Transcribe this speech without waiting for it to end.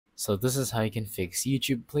So this is how you can fix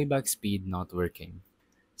YouTube playback speed not working.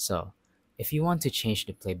 So if you want to change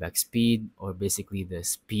the playback speed, or basically the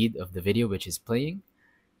speed of the video which is playing,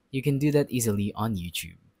 you can do that easily on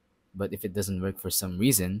YouTube. But if it doesn't work for some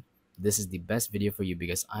reason, this is the best video for you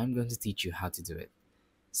because I'm going to teach you how to do it.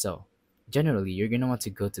 So generally, you're going to want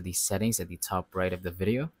to go to the settings at the top right of the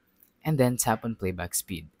video and then tap on playback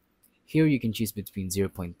speed. Here you can choose between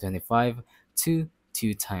 0.25 to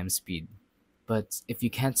 2 times speed. But if you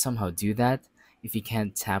can't somehow do that, if you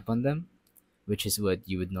can't tap on them, which is what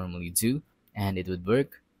you would normally do, and it would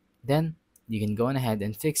work, then you can go on ahead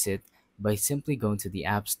and fix it by simply going to the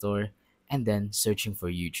App Store and then searching for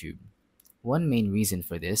YouTube. One main reason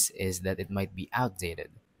for this is that it might be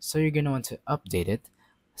outdated, so you're gonna want to update it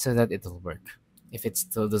so that it'll work. If it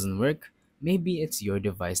still doesn't work, maybe it's your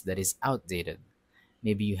device that is outdated.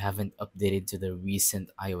 Maybe you haven't updated to the recent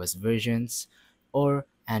iOS versions or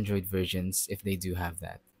Android versions if they do have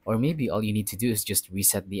that. Or maybe all you need to do is just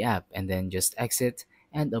reset the app and then just exit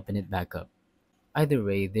and open it back up. Either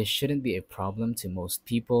way, this shouldn't be a problem to most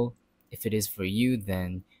people. If it is for you,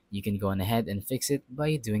 then you can go on ahead and fix it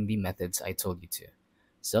by doing the methods I told you to.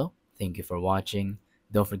 So, thank you for watching.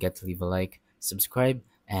 Don't forget to leave a like, subscribe,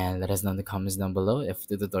 and let us know in the comments down below if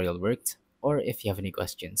the tutorial worked or if you have any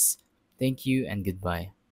questions. Thank you and goodbye.